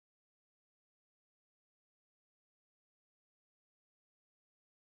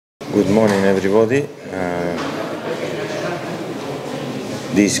Good morning, everybody.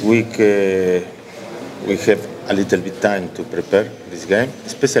 This week we have a little bit time to prepare this game.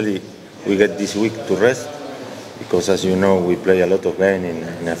 Especially we get this week to rest because, as you know, we play a lot of game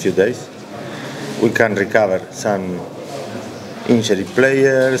in a few days. We can recover some injured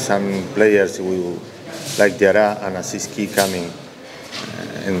players, some players like Diarra and Asiski coming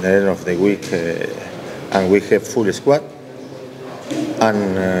in the end of the week, and we have full squad.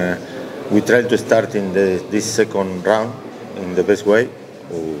 And we try to start in this second round in the best way.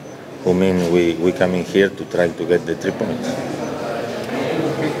 Who mean we come in here to try to get the 3 points.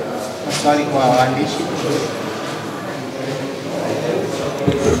 Maswali kwa waandishi.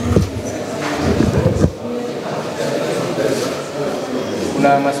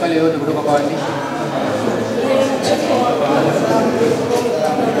 Kuna maswali yote kutoka kwa waandishi?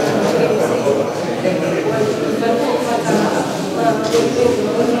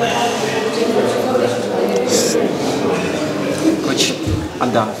 Coach,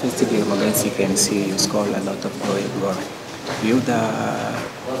 at the first game against KMC, you scored a lot of goals. You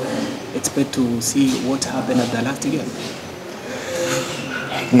expect to see what happened at the last game?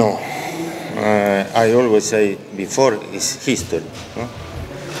 No. I always say before is history. No?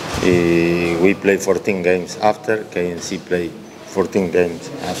 We play 14 games after, KMC play 14 games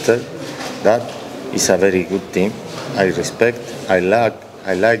after. That is a very good team. I respect, I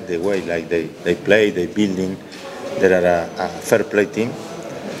like the way like they play, they building. They are a fair play team,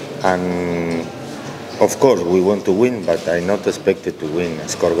 and of course we want to win, but I not expected to win and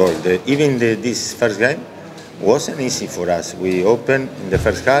score goal. This first game wasn't easy for us. We opened in the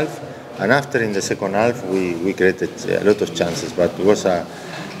first half, and after in the second half we created a lot of chances, but it was a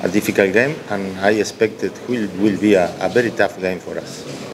difficult game, and I expected it will be a very tough game for us.